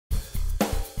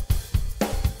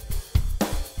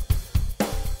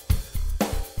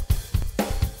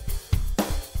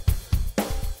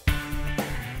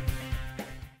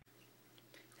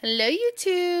Hello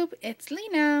YouTube, it's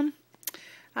Lena.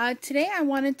 Today I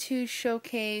wanted to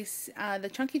showcase the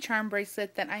Chunky Charm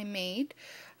bracelet that I made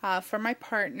for my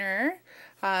partner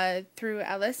through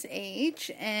LSH,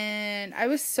 and I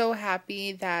was so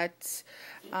happy that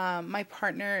my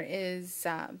partner is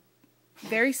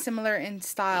very similar in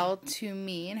style to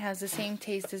me and has the same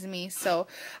taste as me, so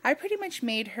I pretty much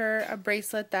made her a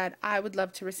bracelet that I would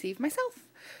love to receive myself.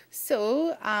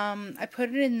 So I put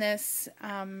it in this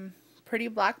pretty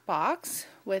black box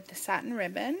with satin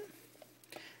ribbon.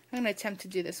 I'm going to attempt to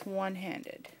do this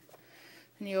one-handed.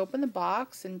 And you open the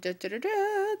box and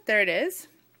there it is.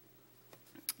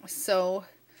 So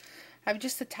I've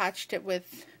just attached it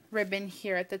with ribbon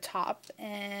here at the top,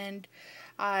 and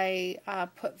I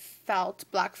put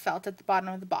black felt at the bottom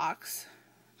of the box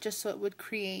just so it would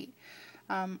create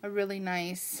a really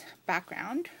nice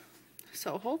background.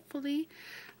 So hopefully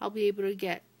I'll be able to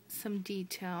get some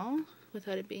detail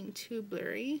without it being too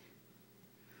blurry.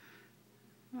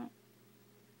 Well,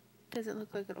 doesn't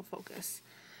look like it'll focus.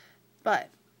 But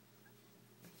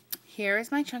here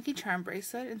is my Chunky Charm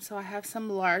bracelet, and so I have some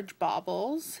large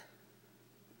baubles.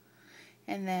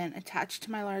 And then attached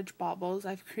to my large baubles,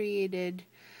 I've created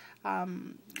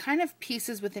kind of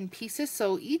pieces within pieces.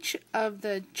 So each of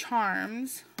the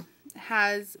charms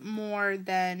has more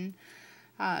than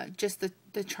just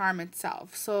the charm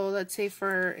itself. So let's say,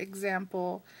 for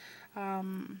example,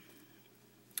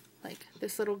 like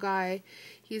this little guy,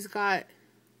 he's got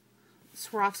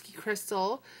Swarovski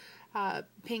crystal,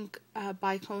 pink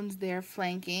bicones there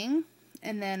flanking,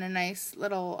 and then a nice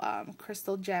little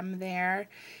crystal gem there.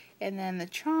 And then the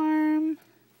charm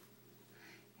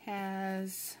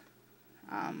has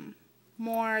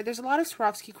there's a lot of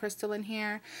Swarovski crystal in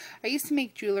here. I used to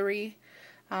make jewelry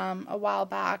a while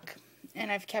back, and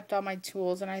I've kept all my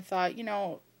tools, and I thought, you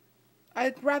know,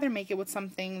 I'd rather make it with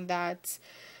something that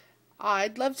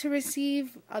I'd love to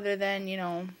receive other than, you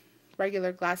know,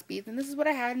 regular glass beads. And this is what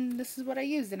I had, and this is what I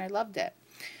used, and I loved it.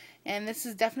 And this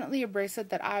is definitely a bracelet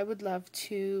that I would love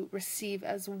to receive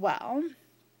as well.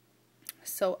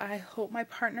 So I hope my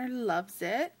partner loves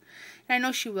it. And I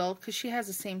know she will, because she has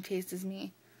the same taste as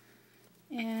me.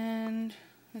 And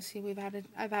let's see,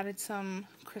 I've added some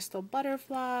crystal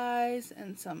butterflies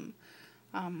and some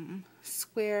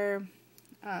square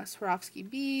Swarovski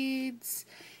beads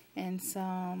and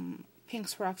some pink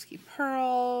Swarovski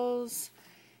pearls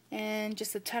and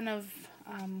just a ton of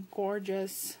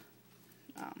gorgeous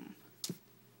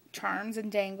charms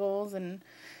and dangles and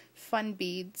fun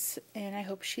beads, and I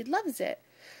hope she loves it.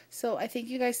 So I thank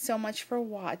you guys so much for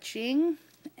watching,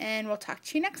 and we'll talk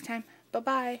to you next time.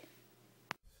 Bye-bye.